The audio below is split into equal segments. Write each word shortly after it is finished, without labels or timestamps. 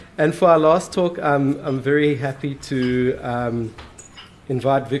And for our last talk, I'm very happy to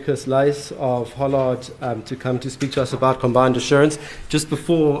invite Wikus Luus of Hollard to come to speak to us about combined assurance. Just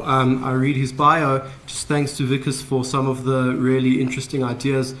before I read his bio, just thanks to Wikus for some of the really interesting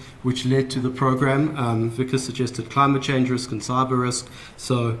ideas which led to the program. Wikus suggested climate change risk and cyber risk,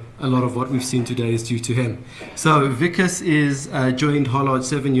 so a lot of what we've seen today is due to him. So Wikus joined Hollard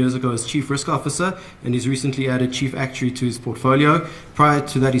 7 years ago as Chief Risk Officer, and he's recently added Chief Actuary to his portfolio. Prior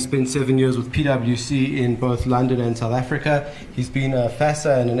to that, he spent 7 years with PwC in both London and South Africa. He's been a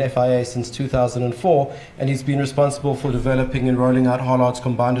FASSA and an FIA since 2004, and he's been responsible for developing and rolling out Hollard's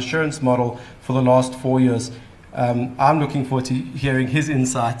combined assurance model for the last 4 years. I'm looking forward to hearing his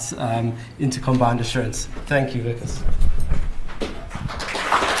insights into combined assurance. Thank you, Wikus.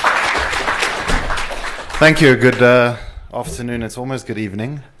 Thank you. Good afternoon. It's almost good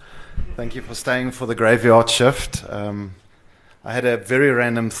evening. Thank you for staying for the graveyard shift. I had a very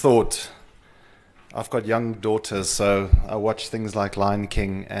random thought. I've got young daughters, so I watch things like Lion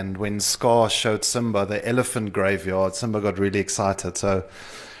King, and when Scar showed Simba the elephant graveyard, Simba got really excited. So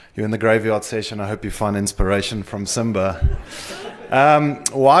you're in the graveyard session. I hope you find inspiration from Simba.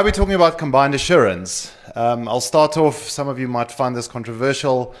 Why are we talking about combined assurance? I'll start off. Some of you might find this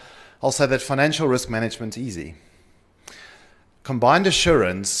controversial. I'll say that financial risk management is easy. Combined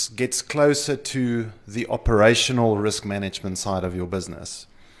assurance gets closer to the operational risk management side of your business.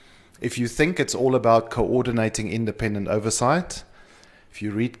 If you think it's all about coordinating independent oversight, if you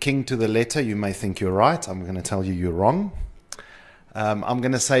read King to the letter, you may think you're right. I'm going to tell you you're wrong. I'm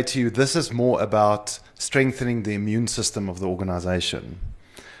going to say to you, this is more about strengthening the immune system of the organization,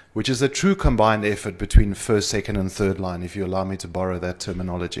 which is a true combined effort between first, second, and third line, if you allow me to borrow that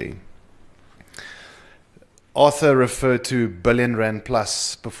terminology. Arthur referred to billion rand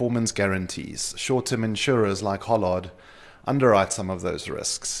plus performance guarantees. Short-term insurers like Hollard underwrite some of those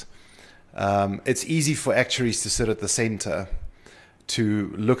risks. It's easy for actuaries to sit at the center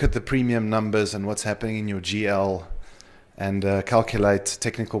to look at the premium numbers and what's happening in your GL and calculate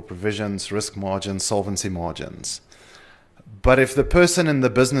technical provisions, risk margins, solvency margins. But if the person in the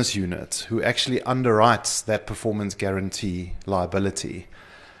business unit who actually underwrites that performance guarantee liability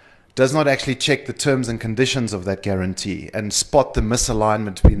does not actually check the terms and conditions of that guarantee and spot the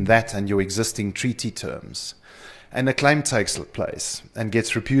misalignment between that and your existing treaty terms, and a claim takes place and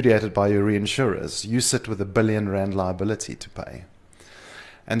gets repudiated by your reinsurers, you sit with R1 billion liability to pay.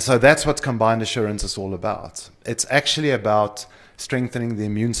 And so that's what combined assurance is all about. It's actually about strengthening the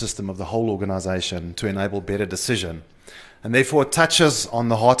immune system of the whole organization to enable better decision. And therefore it touches on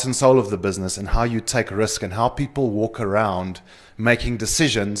the heart and soul of the business and how you take risk and how people walk around making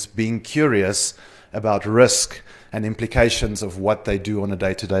decisions, being curious about risk and implications of what they do on a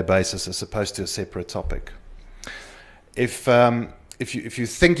day-to-day basis as opposed to a separate topic. If you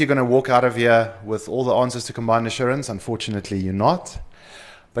think you're going to walk out of here with all the answers to combined assurance, unfortunately you're not.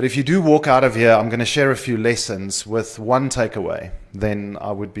 But if you do walk out of here, I'm going to share a few lessons with one takeaway, then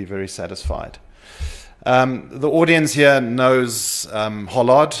I would be very satisfied. The audience here knows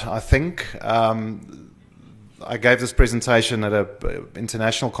Hollard, I think. I gave this presentation at an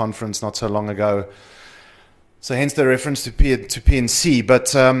international conference not so long ago, so hence the reference to P&C.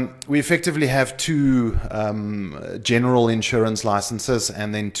 But we effectively have two general insurance licenses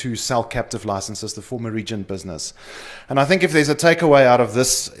and then two cell-captive licenses to form a Regent business. And I think if there's a takeaway out of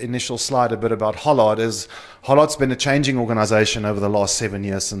this initial slide a bit about Hollard is Hollard's been a changing organization over the last 7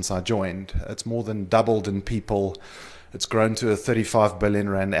 years since I joined. It's more than doubled in people. It's grown to a 35 billion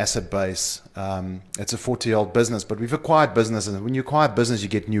rand asset base. It's a 40-year-old business, but we've acquired businesses. When you acquire business, you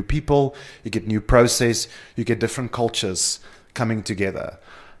get new people, you get new process, you get different cultures coming together.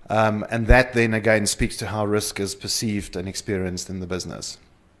 And that then again speaks to how risk is perceived and experienced in the business.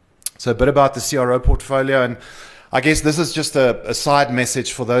 So a bit about the CRO portfolio, and I guess this is just a side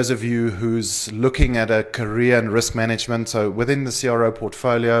message for those of you who's looking at a career in risk management. So within the CRO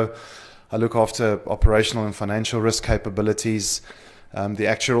portfolio, I look after operational and financial risk capabilities. The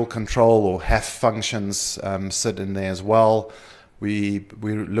actuarial control or HAF functions sit in there as well. We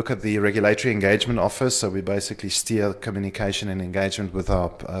look at the regulatory engagement office, so we basically steer communication and engagement with our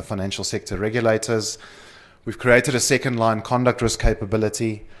financial sector regulators. We've created a second line conduct risk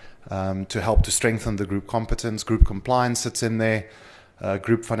capability to help to strengthen the group competence. Group compliance sits in there.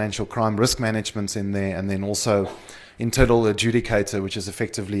 Group financial crime risk management's in there, and then also internal adjudicator, which is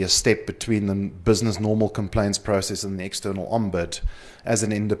effectively a step between the business normal complaints process and the external ombud as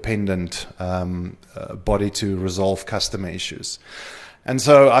an independent body to resolve customer issues. And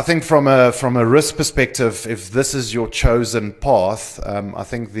so I think from a risk perspective, if this is your chosen path, I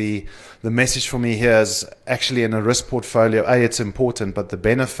think the message for me here is actually in a risk portfolio, it's important, but the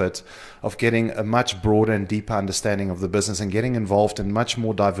benefit of getting a much broader and deeper understanding of the business and getting involved in much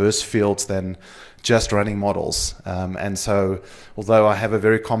more diverse fields than just running models. And so although I have a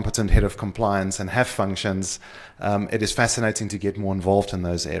very competent head of compliance and have functions, it is fascinating to get more involved in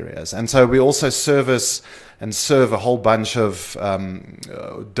those areas. And so we also service and serve a whole bunch of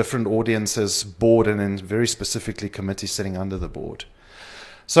different audiences, board and then very specifically committees sitting under the board.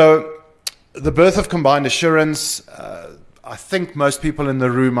 So the birth of combined assurance, I think most people in the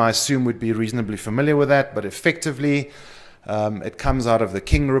room, I assume, would be reasonably familiar with that, but effectively it comes out of the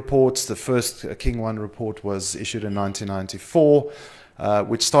King reports. The first King 1 report was issued in 1994,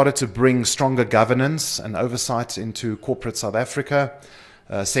 which started to bring stronger governance and oversight into corporate South Africa.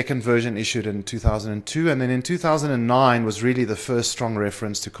 Second version issued in 2002, and then in 2009 was really the first strong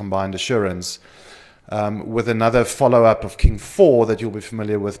reference to combined assurance, with another follow-up of King 4 that you'll be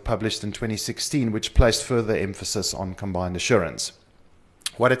familiar with, published in 2016, which placed further emphasis on combined assurance.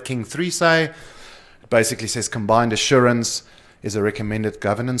 What did King 3 say? It basically says combined assurance is a recommended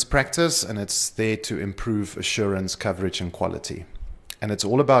governance practice, and it's there to improve assurance, coverage, and quality. And it's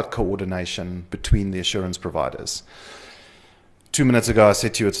all about coordination between the assurance providers. 2 minutes ago, I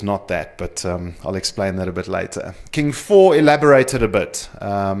said to you it's not that, but I'll explain that a bit later. King 4 elaborated a bit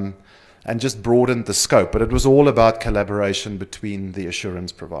and just broadened the scope, but it was all about collaboration between the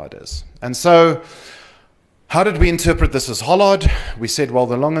assurance providers. And so how did we interpret this as Hollard? We said, well,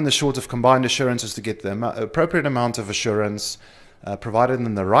 the long and the short of combined assurance is to get the appropriate amount of assurance provided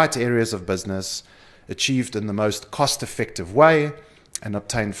in the right areas of business, achieved in the most cost-effective way, and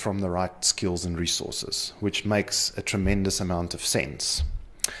obtained from the right skills and resources, which makes a tremendous amount of sense.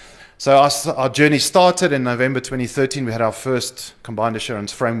 So our journey started in November 2013. We had our first combined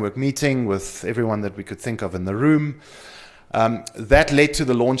assurance framework meeting with everyone that we could think of in the room. That led to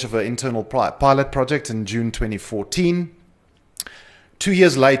the launch of an internal pilot project in June 2014. 2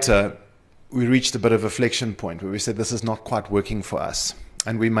 years later, we reached a bit of a inflection point where we said this is not quite working for us,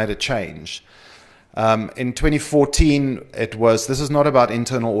 and we made a change. In 2014, this is not about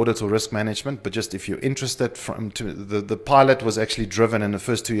internal audit or risk management, but just if you're interested, the pilot was actually driven, in the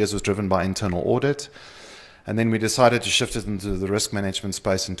first 2 years was driven by internal audit. And then we decided to shift it into the risk management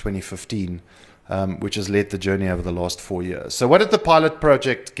space in 2015, which has led the journey over the last 4 years. So what did the pilot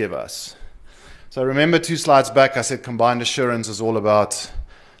project give us? So remember 2 slides back, I said combined assurance is all about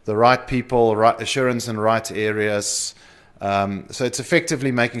the right people, right assurance in right areas. So it's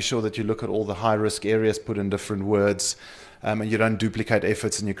effectively making sure that you look at all the high-risk areas, put in different words, and you don't duplicate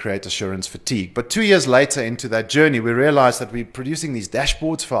efforts and you create assurance fatigue. But 2 years later into that journey, we realized that we're producing these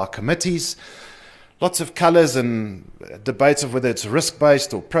dashboards for our committees, lots of colors and debates of whether it's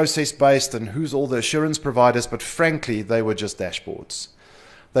risk-based or process-based and who's all the assurance providers, but frankly, they were just dashboards.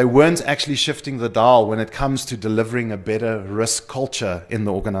 They weren't actually shifting the dial when it comes to delivering a better risk culture in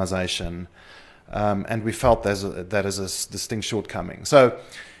the organization. And we felt that is a distinct shortcoming. So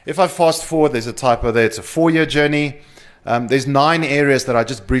if I fast forward, there's a typo there, it's a 4-year journey. There's 9 areas that I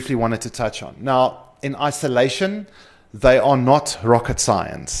just briefly wanted to touch on. Now, in isolation, they are not rocket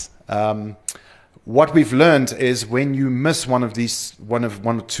science. What we've learned is when you miss one of these, one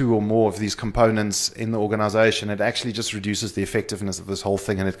or two or more of these components in the organization, it actually just reduces the effectiveness of this whole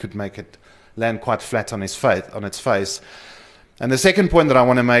thing, and it could make it land quite flat on its face. And the second point that I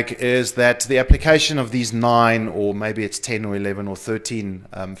want to make is that the application of these 9, or maybe it's 10 or 11 or 13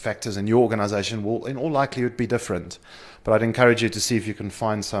 factors in your organization will in all likelihood be different. But I'd encourage you to see if you can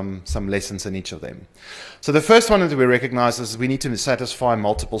find some lessons in each of them. So the first one that we recognize is we need to satisfy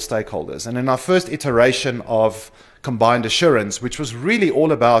multiple stakeholders. And in our first iteration of combined assurance, which was really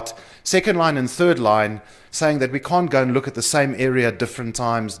all about second line and third line, saying that we can't go and look at the same area at different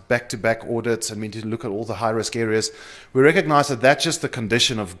times, back-to-back audits, and we need to look at all the high-risk areas, we recognize that that's just the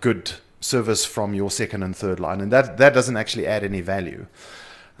condition of good service from your second and third line, and that doesn't actually add any value.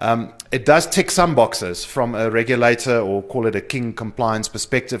 It does tick some boxes from a regulator, or call it a King compliance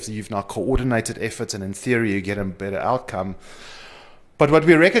perspective. You've now coordinated efforts, and in theory you get a better outcome. But what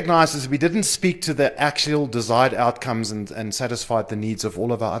we recognize is we didn't speak to the actual desired outcomes and satisfied the needs of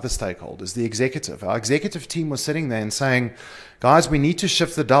all of our other stakeholders, the executive. Our executive team was sitting there and saying, guys, we need to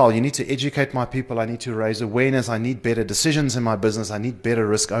shift the dial. You need to educate my people. I need to raise awareness. I need better decisions in my business. I need better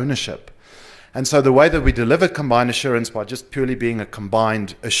risk ownership. And so the way that we delivered combined assurance by just purely being a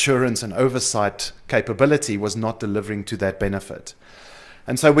combined assurance and oversight capability was not delivering to that benefit.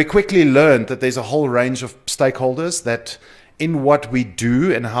 And so we quickly learned that there's a whole range of stakeholders that in what we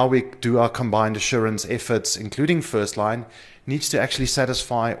do and how we do our combined assurance efforts, including first line, needs to actually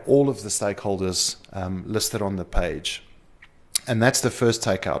satisfy all of the stakeholders listed on the page. And that's the first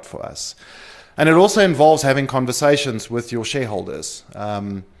takeout for us. And it also involves having conversations with your shareholders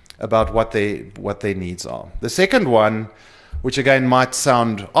about what their needs are. The second one, which again might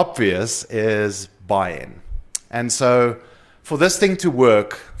sound obvious, is buy-in. And so for this thing to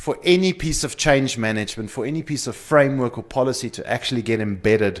work, for any piece of change management, for any piece of framework or policy to actually get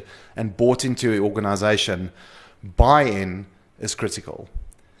embedded and bought into your organization, buy-in is critical.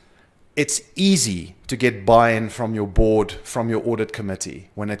 It's easy to get buy-in from your board, from your audit committee,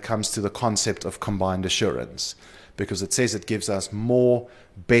 when it comes to the concept of combined assurance, because it says it gives us more,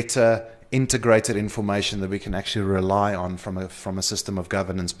 better, integrated information that we can actually rely on from a system of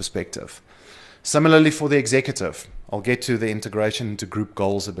governance perspective. Similarly for the executive, I'll get to the integration into group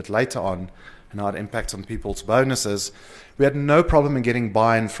goals a bit later on and how it impacts on people's bonuses. We had no problem in getting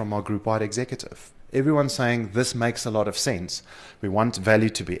buy-in from our group-wide executive. Everyone's saying this makes a lot of sense. We want value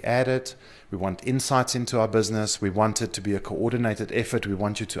to be added. We want insights into our business. We want it to be a coordinated effort. We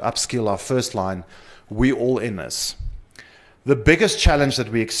want you to upskill our first line. We all in this. The biggest challenge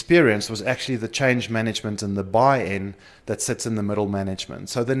that we experienced was actually the change management and the buy-in that sits in the middle management.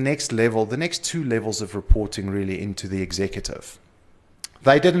 So the next level, the next two levels of reporting really into the executive.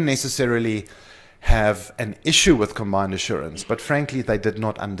 They didn't necessarily have an issue with combined assurance, but frankly, they did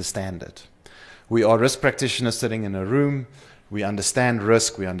not understand it. We are risk practitioners sitting in a room. We understand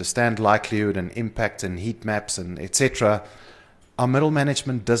risk. We understand likelihood and impact and heat maps and etc. Our middle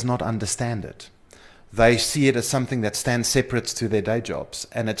management does not understand it. They see it as something that stands separate to their day jobs,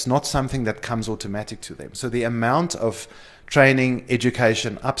 and it's not something that comes automatic to them. So the amount of training,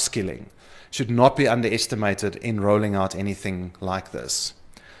 education, upskilling should not be underestimated in rolling out anything like this.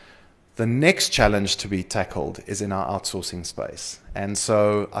 The next challenge to be tackled is in our outsourcing space. And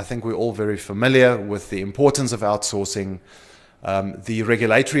so I think we're all very familiar with the importance of outsourcing, the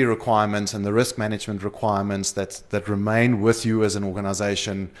regulatory requirements and the risk management requirements that remain with you as an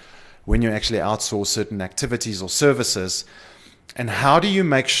organization when you actually outsource certain activities or services. And how do you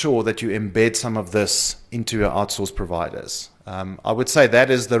make sure that you embed some of this into your outsource providers? I would say that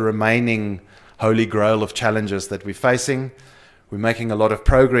is the remaining holy grail of challenges that we're facing. We're making a lot of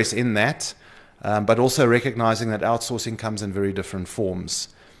progress in that, but also recognizing that outsourcing comes in very different forms.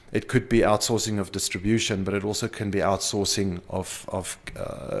 It could be outsourcing of distribution, but it also can be outsourcing of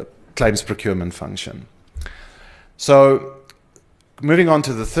claims procurement function. So moving on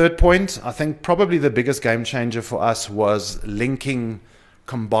to the third point, I think probably the biggest game changer for us was linking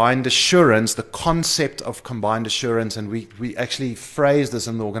combined assurance, the concept of combined assurance, and we actually phrased this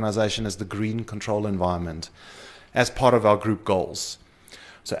in the organization as the green control environment as part of our group goals.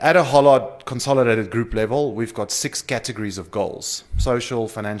 So at a Hollard consolidated group level, we've got 6 categories of goals: social,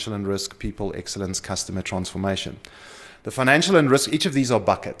 financial and risk, people, excellence, customer transformation. The financial and risk, each of these are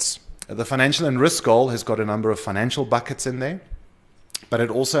buckets. The financial and risk goal has got a number of financial buckets in there, but it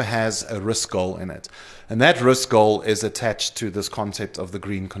also has a risk goal in it. And that risk goal is attached to this concept of the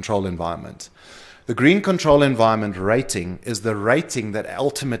green control environment. The green control environment rating is the rating that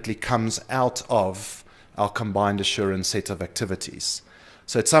ultimately comes out of our combined assurance set of activities.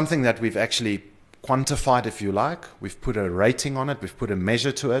 So it's something that we've actually quantified, if you like. We've put a rating on it. We've put a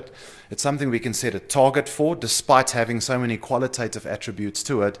measure to it. It's something we can set a target for, despite having so many qualitative attributes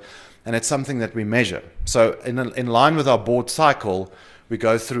to it. And it's something that we measure. So in line with our board cycle, we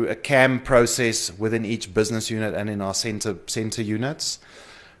go through a CAM process within each business unit and in our center units.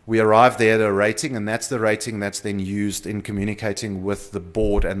 We arrive there at a rating, and that's the rating that's then used in communicating with the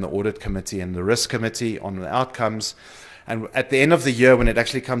board and the audit committee and the risk committee on the outcomes. And at the end of the year, when it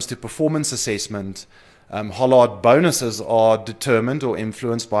actually comes to performance assessment, Hollard bonuses are determined or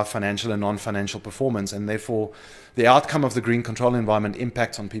influenced by financial and non-financial performance, and therefore the outcome of the green control environment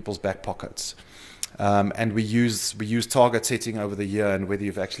impacts on people's back pockets. And we use target setting over the year and whether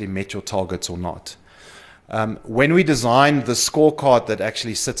you've actually met your targets or not. When we designed the scorecard that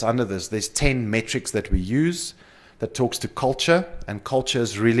actually sits under this, there's 10 metrics that we use that talks to culture, and culture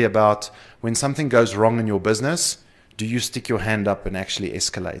is really about when something goes wrong in your business, do you stick your hand up and actually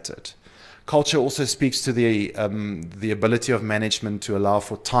escalate it? Culture also speaks to the ability of management to allow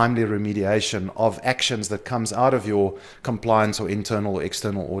for timely remediation of actions that comes out of your compliance or internal or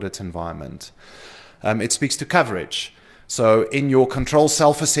external audit environment. It speaks to coverage. So in your control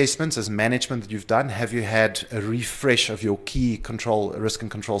self-assessments as management that you've done, have you had a refresh of your key risk and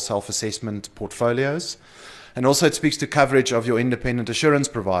control self-assessment portfolios? And also it speaks to coverage of your independent assurance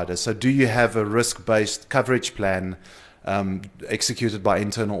providers. So do you have a risk-based coverage plan executed by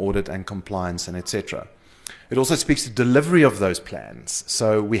internal audit and compliance and etc.? It also speaks to delivery of those plans.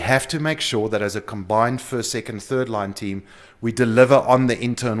 So we have to make sure that as a combined first, second, third line team, we deliver on the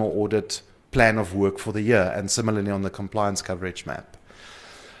internal audit plan of work for the year, and similarly on the compliance coverage map.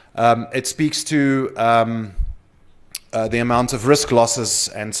 It speaks to the amount of risk losses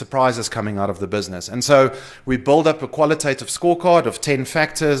and surprises coming out of the business. And so we build up a qualitative scorecard of 10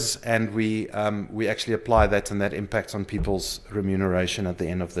 factors, and we actually apply that, and that impacts on people's remuneration at the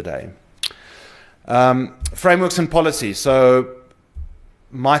end of the day. Frameworks and policies. So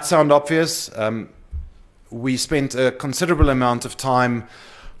might sound obvious. We spent a considerable amount of time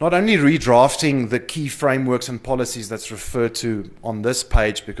not only redrafting the key frameworks and policies that's referred to on this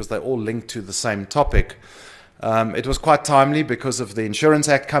page, because they all link to the same topic. It was quite timely because of the Insurance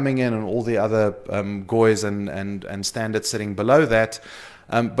Act coming in and all the other GOIs and standards sitting below that.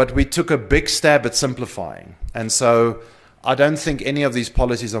 But we took a big stab at simplifying. And so I don't think any of these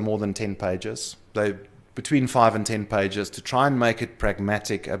policies are more than 10 pages. They're between 5 and 10 pages to try and make it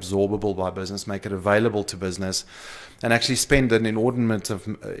pragmatic, absorbable by business, make it available to business, and actually spend an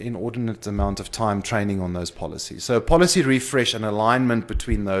inordinate amount of time training on those policies. So policy refresh and alignment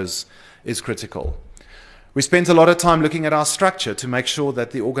between those is critical. We spent a lot of time looking at our structure to make sure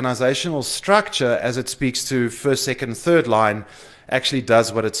that the organizational structure, as it speaks to first, second, third line, actually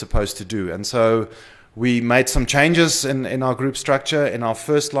does what it's supposed to do. And so we made some changes in our group structure. In our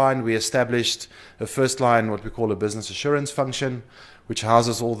first line, we established a first line, what we call a business assurance function, which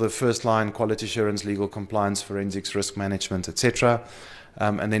houses all the first line quality assurance, legal compliance, forensics, risk management, etc.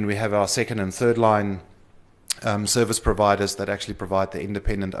 And then we have our second and third line service providers that actually provide the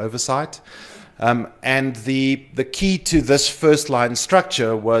independent oversight. And the key to this first line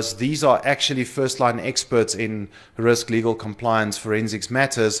structure was these are actually first line experts in risk, legal compliance, forensics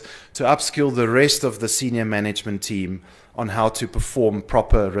matters to upskill the rest of the senior management team on how to perform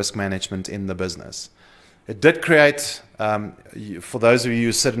proper risk management in the business. It did create, for those of you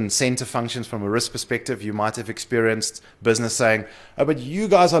who sit in center functions from a risk perspective, you might have experienced business saying, oh, but you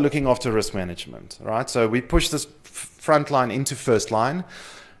guys are looking after risk management, right? So we pushed this front line into first line.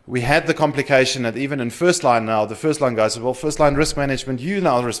 We had the complication that even in first line now, the first line guys said, well, first line risk management, you're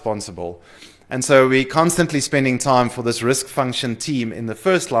now responsible. And so we're constantly spending time for this risk function team in the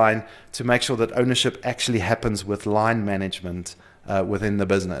first line to make sure that ownership actually happens with line management within the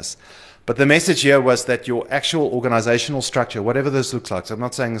business. But the message here was that your actual organizational structure, whatever this looks like, so I'm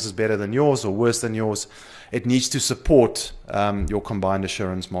not saying this is better than yours or worse than yours, it needs to support your combined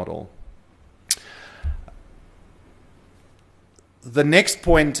assurance model. The next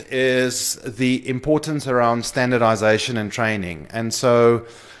point is the importance around standardization and training. And so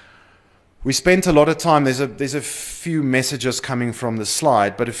we spent a lot of time, there's a few messages coming from the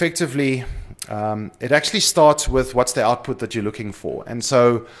slide, but effectively it actually starts with what's the output that you're looking for. And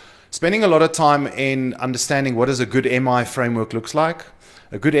so spending a lot of time in understanding what does a good MI framework looks like.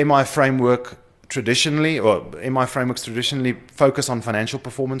 A good MI framework traditionally, or MI frameworks traditionally focus on financial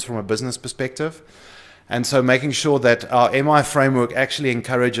performance from a business perspective. And so making sure that our MI framework actually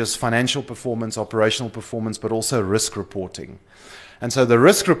encourages financial performance, operational performance, but also risk reporting. And so the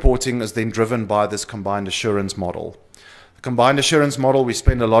risk reporting is then driven by this combined assurance model. The combined assurance model, we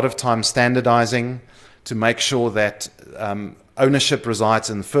spend a lot of time standardizing to make sure that ownership resides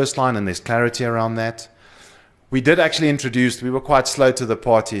in the first line and there's clarity around that. We did actually introduce, we were quite slow to the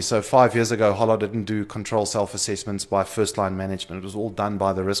party. So 5 years ago, Hollard didn't do control self-assessments by first line management. It was all done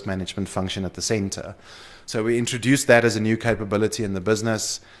by the risk management function at the center. So we introduced that as a new capability in the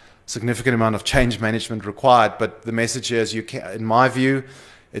business. Significant amount of change management required. But the message here is, in my view,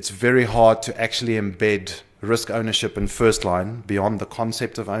 it's very hard to actually embed risk ownership in first line beyond the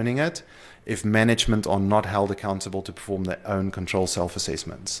concept of owning it if management are not held accountable to perform their own control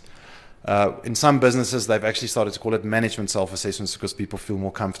self-assessments. In some businesses, they've actually started to call it management self-assessments because people feel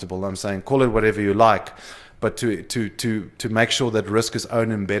more comfortable. I'm saying call it whatever you like, but to make sure that risk is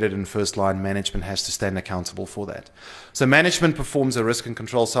owned embedded in first line, management has to stand accountable for that. So management performs a risk and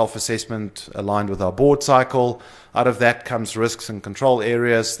control self-assessment aligned with our board cycle. Out of that comes risks and control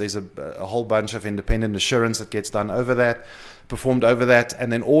areas. There's a whole bunch of independent assurance that gets done over that, performed over that,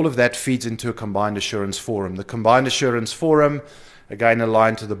 and then all of that feeds into a combined assurance forum. The combined assurance forum, again,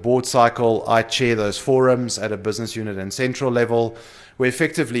 aligned to the board cycle. I chair those forums at a business unit and central level, where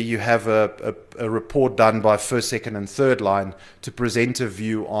effectively you have a report done by first, second, and third line to present a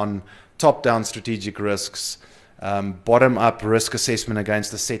view on top-down strategic risks, bottom-up risk assessment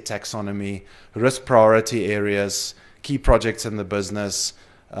against the set taxonomy, risk priority areas, key projects in the business,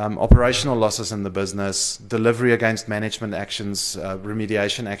 operational losses in the business, delivery against management actions,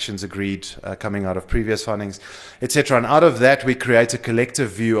 remediation actions agreed coming out of previous findings, etc. And out of that, we create a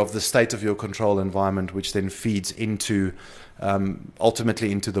collective view of the state of your control environment, which then feeds into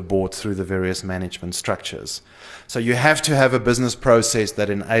ultimately into the board through the various management structures. So you have to have a business process that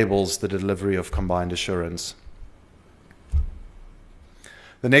enables the delivery of combined assurance.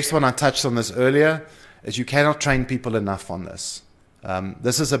 The next one, I touched on this earlier, is you cannot train people enough on this.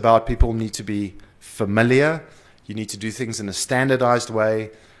 This is about people need to be familiar. You need to do things in a standardized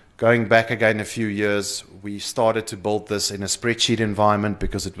way. Going back again a few years, we started to build this in a spreadsheet environment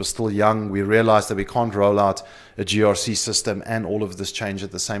because it was still young. We realized that we can't roll out a GRC system and all of this change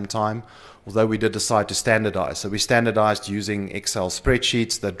at the same time, although we did decide to standardize. So we standardized using Excel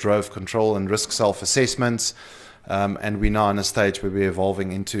spreadsheets that drove control and risk self-assessments. And we're now in a stage where we're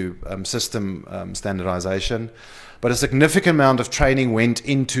evolving into system standardization. But a significant amount of training went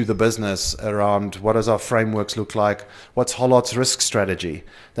into the business around what does our frameworks look like, what's Hollard's risk strategy,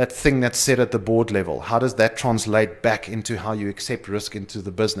 that thing that's set at the board level, how does that translate back into how you accept risk into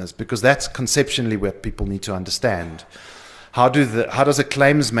the business, because that's conceptually what people need to understand. How does a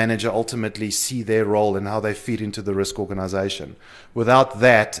claims manager ultimately see their role and how they feed into the risk organization? Without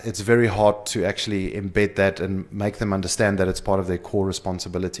that, it's very hard to actually embed that and make them understand that it's part of their core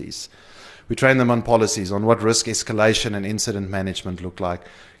responsibilities. We train them on policies, on what risk escalation and incident management look like,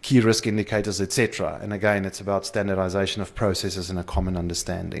 key risk indicators, etc. And again, it's about standardization of processes and a common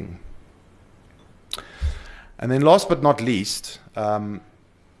understanding. And then last but not least, second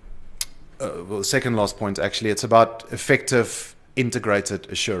last point actually, it's about effective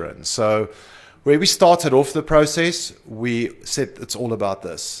integrated assurance. So where we started off the process, we said it's all about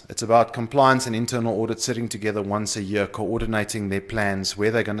this. It's about compliance and internal audit sitting together once a year, coordinating their plans, where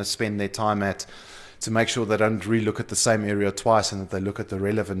they're going to spend their time at, to make sure they don't re-look at the same area twice and that they look at the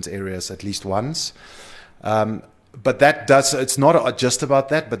relevant areas at least once. But it's not just about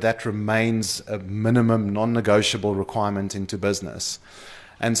that, but that remains a minimum non-negotiable requirement into business.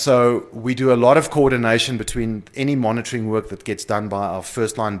 And so we do a lot of coordination between any monitoring work that gets done by our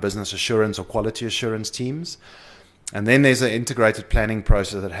first-line business assurance or quality assurance teams. And then there's an integrated planning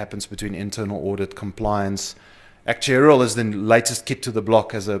process that happens between internal audit, compliance. Actuarial is the latest kit to the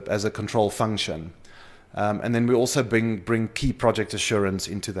block as a control function. And then we also bring key project assurance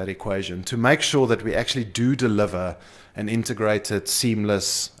into that equation to make sure that we actually do deliver an integrated,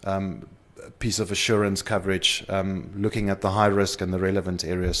 seamless piece of assurance coverage, looking at the high risk and the relevant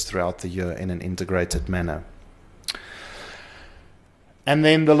areas throughout the year in an integrated manner. And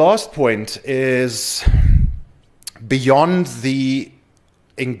then the last point is beyond the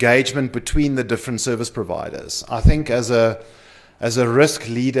engagement between the different service providers. I think as a risk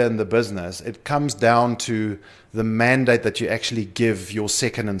leader in the business, it comes down to the mandate that you actually give your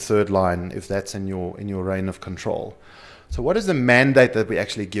second and third line, if that's in your reign of control. So what is the mandate that we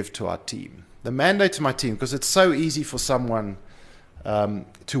actually give to our team? The mandate to my team, because it's so easy for someone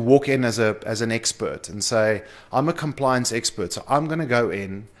to walk in as an expert and say, I'm a compliance expert, so I'm going to go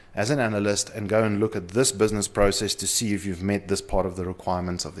in as an analyst and go and look at this business process to see if you've met this part of the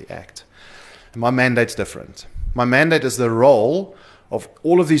requirements of the Act. And my mandate's different. My mandate is the role of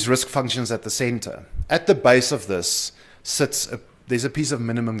all of these risk functions at the center. At the base of this there's a piece of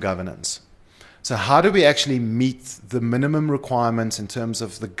minimum governance. So how do we actually meet the minimum requirements in terms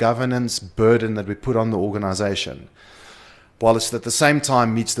of the governance burden that we put on the organization, while it's at the same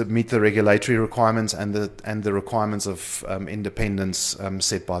time meet the regulatory requirements and the requirements of independence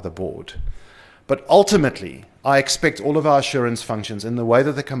set by the board? But ultimately, I expect all of our assurance functions, in the way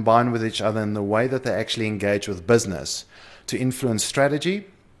that they combine with each other, in the way that they actually engage with business, to influence strategy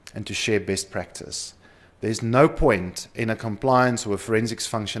and to share best practice. There's no point in a compliance or a forensics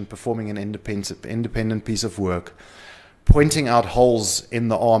function performing an independent piece of work, pointing out holes in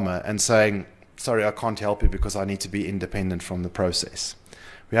the armor and saying, sorry, I can't help you because I need to be independent from the process.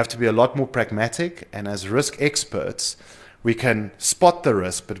 We have to be a lot more pragmatic, and as risk experts, we can spot the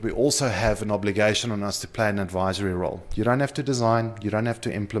risk, but we also have an obligation on us to play an advisory role. You don't have to design, you don't have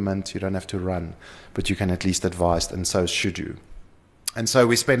to implement, you don't have to run, but you can at least advise, and so should you. And so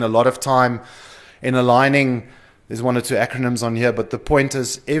we spend a lot of time in aligning. There's one or two acronyms on here, but the point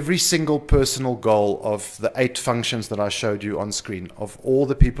is every single personal goal of the 8 functions that I showed you on screen, of all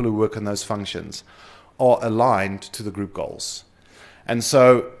the people who work in those functions, are aligned to the group goals. And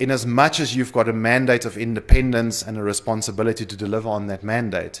so in as much as you've got a mandate of independence and a responsibility to deliver on that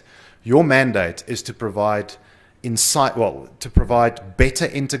mandate, your mandate is to provide to provide better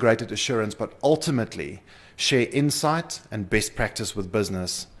integrated assurance, but ultimately share insight and best practice with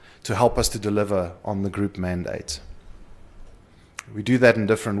business to help us to deliver on the group mandate. We do that in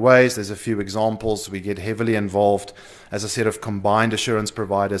different ways. There's a few examples. We get heavily involved as a set of combined assurance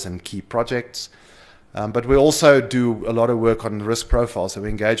providers in key projects. But we also do a lot of work on risk profile. So we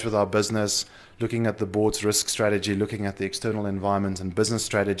engage with our business, looking at the board's risk strategy, looking at the external environment and business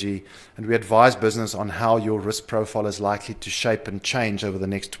strategy. And we advise business on how your risk profile is likely to shape and change over the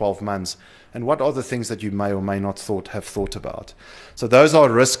next 12 months. And what are the things that you may or may not have thought about. So those are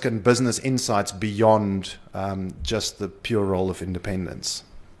risk and business insights beyond just the pure role of independence.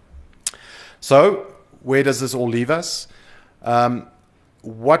 So where does this all leave us?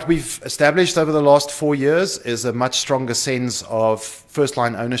 What we've established over the last 4 years is a much stronger sense of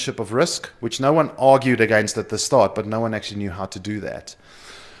first-line ownership of risk, which no one argued against at the start, but no one actually knew how to do that.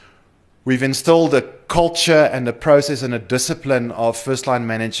 We've instilled a culture and a process and a discipline of first-line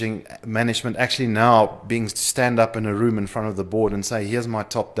management actually now being to stand up in a room in front of the board and say, here's my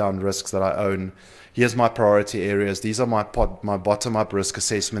top-down risks that I own. Here's my priority areas. These are my bottom-up risk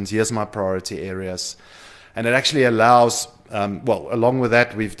assessments. Here's my priority areas. And it actually allows, along with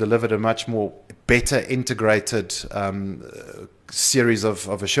that, we've delivered a much more better integrated series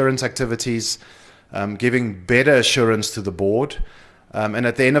of assurance activities, giving better assurance to the board. And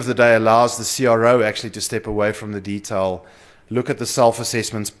at the end of the day, allows the CRO actually to step away from the detail, look at the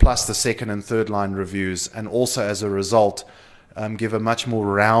self-assessments plus the second and third line reviews, and also as a result, give a much more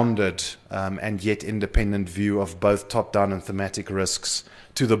rounded and yet independent view of both top-down and thematic risks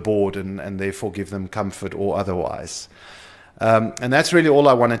to the board, and therefore give them comfort or otherwise. And that's really all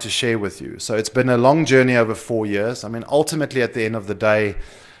I wanted to share with you. So it's been a long journey over 4 years. I mean, ultimately, at the end of the day,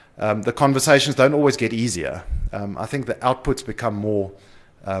 the conversations don't always get easier. I think the outputs become more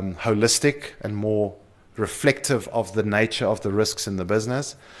holistic and more reflective of the nature of the risks in the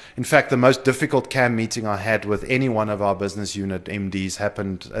business. In fact, the most difficult CAM meeting I had with any one of our business unit MDs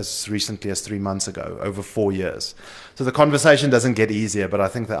happened as recently as 3 months ago, over 4 years. So the conversation doesn't get easier, but I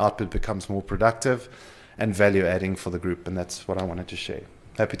think the output becomes more productive and value adding for the group, and that's what I wanted to share.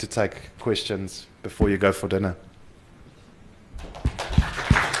 Happy to take questions before you go for dinner.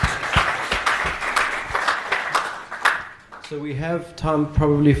 So we have time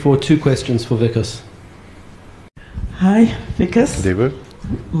probably for 2 questions for Wikus. Hi, Wikus. Debu.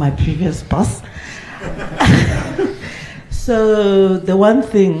 My previous boss. So the one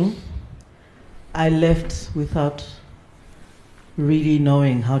thing I left without really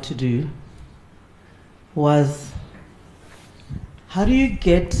knowing how to do was, how do you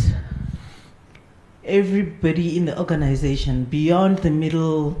get everybody in the organization beyond the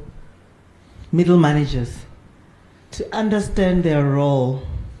middle managers to understand their role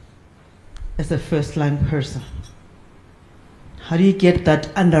as a first-line person? How do you get that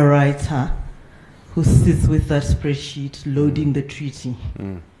underwriter who sits with that spreadsheet loading the treaty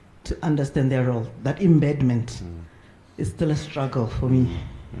to understand their role? That embedment is still a struggle for me.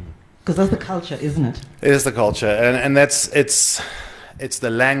 Because that's the culture, isn't it? It is the culture, and it's the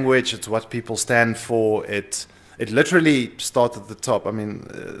language, it's what people stand for. It literally starts at the top. I mean,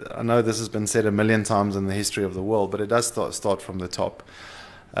 I know this has been said a million times in the history of the world, but it does start from the top.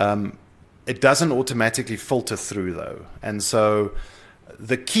 It doesn't automatically filter through, though. And so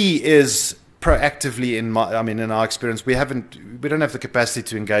the key is proactively, in our experience, we don't have the capacity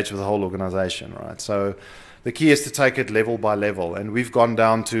to engage with the whole organization, right? So the key is to take it level by level, and we've gone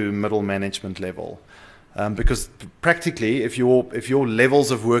down to middle management level. Because practically, if your levels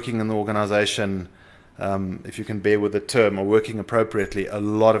of working in the organization, if you can bear with the term, are working appropriately, a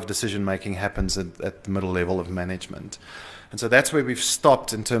lot of decision making happens at the middle level of management. And so that's where we've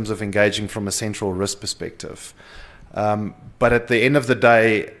stopped in terms of engaging from a central risk perspective. But at the end of the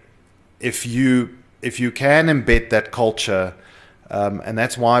day, if you can embed that culture, and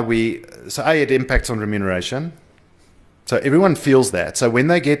that's why it impacts on remuneration. So everyone feels that. So when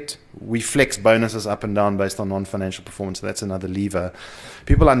we flex bonuses up and down based on non-financial performance. So that's another lever.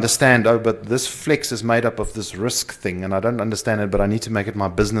 People understand, but this flex is made up of this risk thing, and I don't understand it, but I need to make it my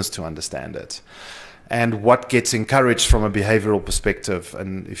business to understand it. And what gets encouraged from a behavioral perspective,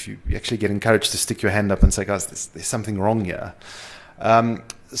 and if you actually get encouraged to stick your hand up and say, guys, there's something wrong here.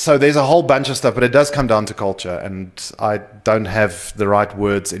 So there's a whole bunch of stuff, but it does come down to culture, and I don't have the right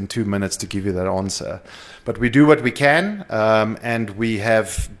words in 2 minutes to give you that answer. But we do what we can, and we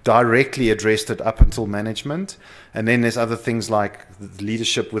have directly addressed it up until management. And then there's other things like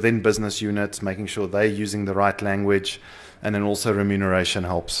leadership within business units, making sure they're using the right language, and then also remuneration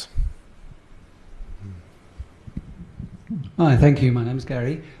helps. Hi, thank you. My name's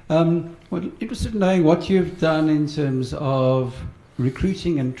Gary. Interested in knowing what you've done in terms of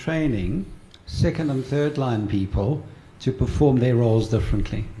recruiting and training second and third line people to perform their roles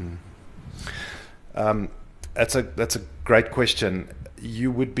differently. That's a great question.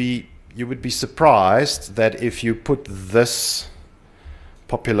 You would be surprised that if you put this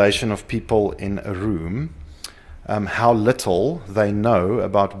population of people in a room, how little they know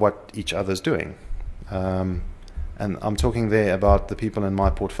about what each other's doing. And I'm talking there about the people in my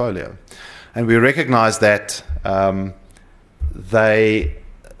portfolio. And we recognize that they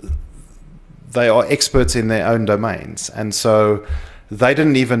are experts in their own domains. And so they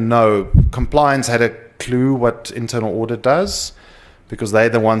didn't even know. Compliance had a clue what internal audit does, because they're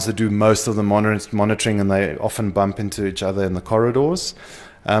the ones that do most of the monitoring, and they often bump into each other in the corridors.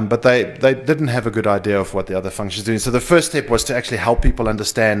 But they didn't have a good idea of what the other functions are doing. So the first step was to actually help people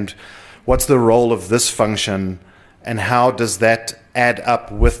understand what's the role of this function and how does that add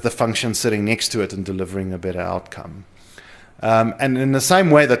up with the function sitting next to it and delivering a better outcome. And in the same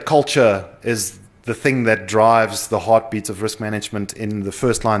way that culture is the thing that drives the heartbeat of risk management in the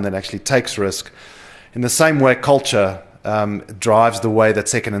first line that actually takes risk, in the same way culture drives the way that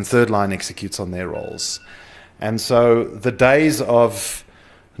second and third line executes on their roles. And so the days of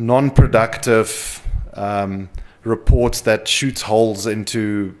non-productive reports that shoots holes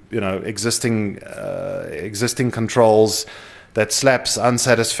into existing controls, that slaps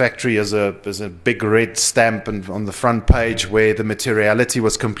unsatisfactory as a big red stamp on the front page where the materiality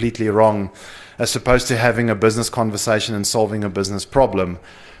was completely wrong, as opposed to having a business conversation and solving a business problem.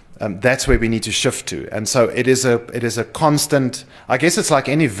 That's where we need to shift to. And so it is a constant, I guess it's like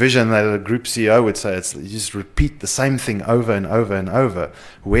any vision that a group CEO would say, you just repeat the same thing over and over and over.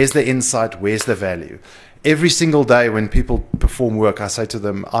 Where's the insight? Where's the value? Every single day when people perform work, I say to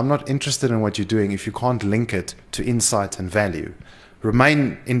them, I'm not interested in what you're doing if you can't link it to insight and value.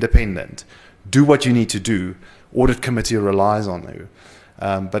 Remain independent. Do what you need to do. Audit committee relies on you.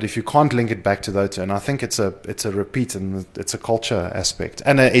 But if you can't link it back to those two, and I think it's a repeat, and it's a culture aspect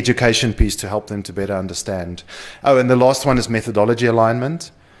and an education piece to help them to better understand. Oh, and the last one is methodology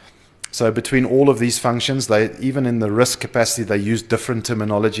alignment. So between all of these functions, even in the risk capacity, they use different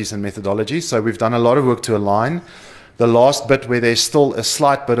terminologies and methodologies. So we've done a lot of work to align. The last bit where there's still a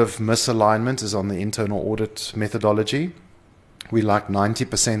slight bit of misalignment is on the internal audit methodology. We like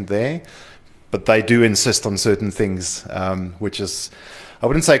 90% there, but they do insist on certain things, which is, I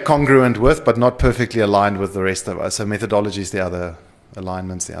wouldn't say congruent with, but not perfectly aligned with the rest of us. So methodology is the other,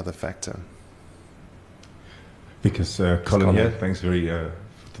 alignment's the other factor. Because Colin here, thanks for the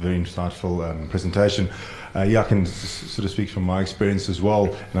very insightful presentation. Yeah, I can sort of speak from my experience as well.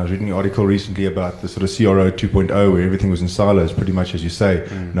 And I was reading an article recently about the sort of CRO 2.0, where everything was in silos, pretty much as you say.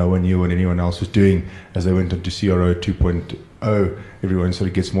 No one knew what anyone else was doing. As they went into CRO 2.0, everyone sort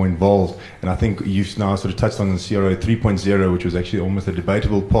of gets more involved. And I think you've now sort of touched on the CRO 3.0, which was actually almost a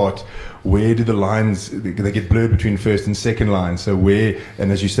debatable part. Where do the lines, they get blurred between first and second line? So where,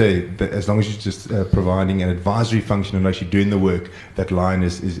 and as you say, as long as you're just providing an advisory function and actually doing the work, that line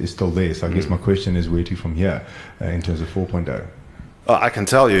is still there. So I guess my question is, where to from here in terms of 4.0? Oh, I can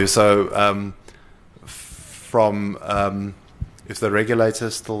tell you. So if the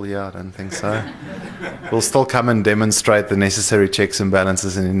regulator's still here, I don't think so. We'll still come and demonstrate the necessary checks and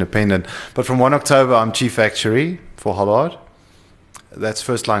balances and independent. But from 1 October, I'm Chief Actuary for Hollard. That's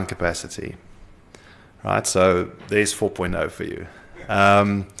first line capacity, right? So there's 4.0 for you.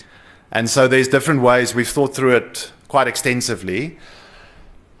 And so there's different ways. We've thought through it quite extensively.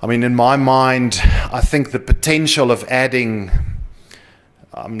 I mean, in my mind, I think the potential of adding,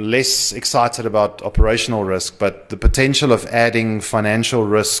 I'm less excited about operational risk, but the potential of adding financial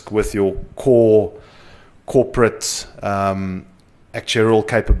risk with your core corporate actuarial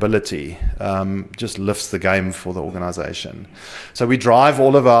capability just lifts the game for the organization. So we drive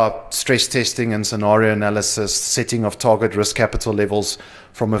all of our stress testing and scenario analysis, setting of target risk capital levels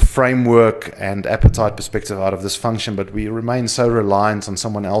from a framework and appetite perspective out of this function, but we remain so reliant on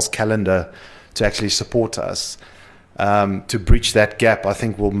someone else's calendar to actually support us. To breach that gap, I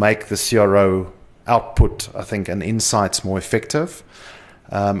think will make the CRO output, I think, and insights more effective.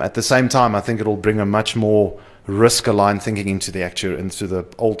 At the same time, I think it will bring a much more risk-aligned thinking into the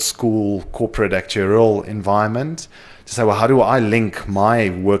old school corporate actuarial environment to say, well, how do I link my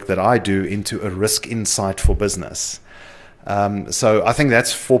work that I do into a risk insight for business? So I think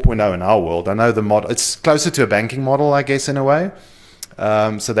that's 4.0 in our world. I know the model, it's closer to a banking model, I guess, in a way.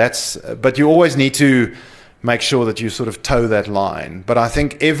 But you always need to make sure that you sort of toe that line. But I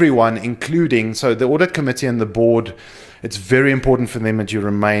think everyone, including, so the audit committee and the board, it's very important for them that you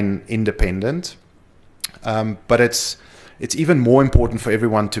remain independent. But it's even more important for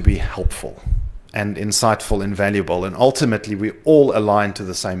everyone to be helpful and insightful and valuable. And ultimately, we all align to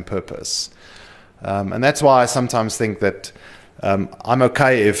the same purpose. And that's why I sometimes think that I'm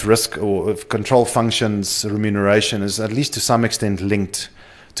okay if risk or if control functions remuneration is at least to some extent linked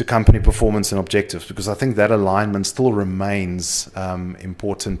to company performance and objectives, because I think that alignment still remains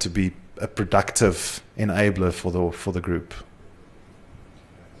important to be a productive enabler for the group.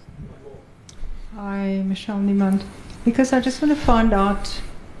 Hi, Michelle Niemand. Because I just want to find out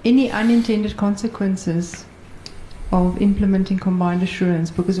any unintended consequences of implementing combined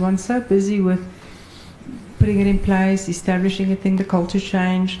assurance, because one's so busy with putting it in place, establishing a thing, the culture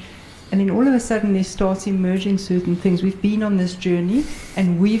change, and then all of a sudden there starts emerging certain things. We've been on this journey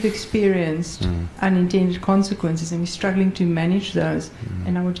and we've experienced unintended consequences, and we're struggling to manage those.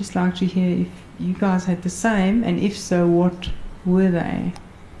 And I would just like to hear if you guys had the same, and if so, what were they?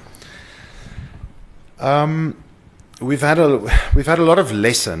 We've had a lot of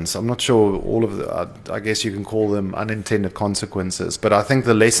lessons. I'm not sure all of the, I guess you can call them unintended consequences, but I think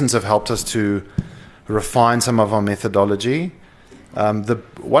the lessons have helped us to refine some of our methodology.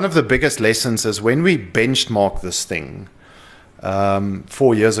 One of the biggest lessons is when we benchmark this thing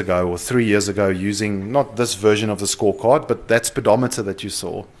 4 years ago or 3 years ago, using not this version of the scorecard, but that speedometer that you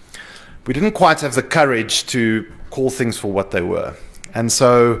saw, we didn't quite have the courage to call things for what they were. And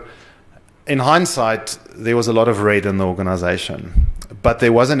so in hindsight, there was a lot of red in the organization, but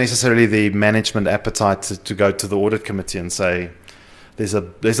there wasn't necessarily the management appetite to go to the audit committee and say,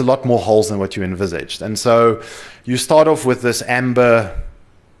 there's a lot more holes than what you envisaged. And so you start off with this amber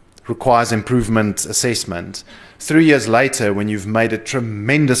requires improvement assessment. 3 years later, when you've made a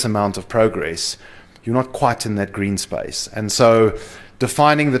tremendous amount of progress, you're not quite in that green space. And so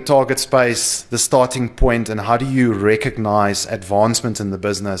defining the target space, the starting point, and how do you recognize advancement in the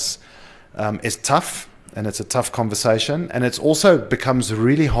business is tough, and it's a tough conversation. And it also becomes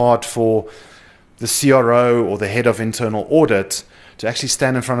really hard for the CRO or the head of internal audit to actually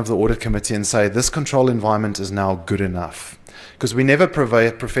stand in front of the audit committee and say, this control environment is now good enough. Because we never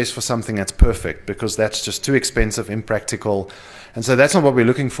profess for something that's perfect, because that's just too expensive, impractical. And so that's not what we're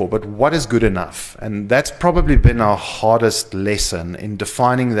looking for, but what is good enough? And that's probably been our hardest lesson in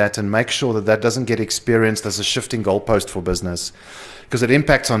defining that, and make sure that that doesn't get experienced as a shifting goalpost for business. Because it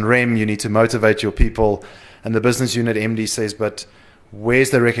impacts on REM, you need to motivate your people, and the business unit MD says, but where's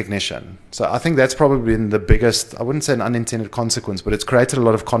the recognition? So I think that's probably been the biggest, I wouldn't say an unintended consequence, but it's created a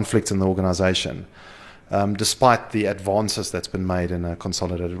lot of conflict in the organization, despite the advances that's been made in a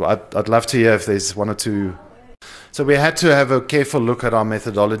consolidated. I'd love to hear if there's one or two. So we had to have a careful look at our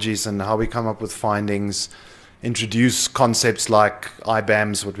methodologies and how we come up with findings, introduce concepts like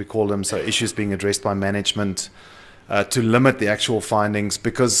IBAMs, what we call them, so issues being addressed by management, to limit the actual findings,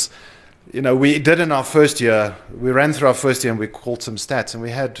 because we did in our first year, we ran through our first year and we called some stats, and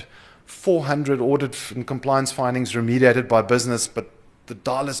we had 400 audit and compliance findings remediated by business, but the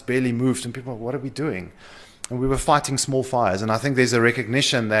dial has barely moved, and people, what are we doing? And we were fighting small fires. And I think there's a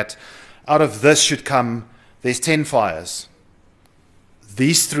recognition that out of this should come, there's 10 fires.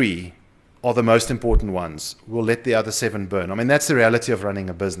 These 3 are the most important ones. We'll let the other 7 burn. I mean, that's the reality of running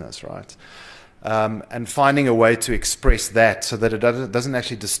a business, right? And finding a way to express that so that it doesn't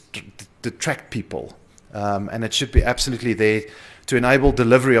actually detract people. And it should be absolutely there to enable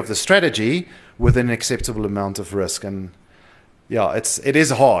delivery of the strategy with an acceptable amount of risk. And yeah, it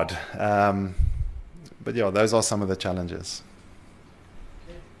is hard. But yeah, those are some of the challenges.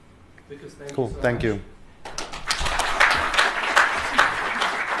 Cool, thank you.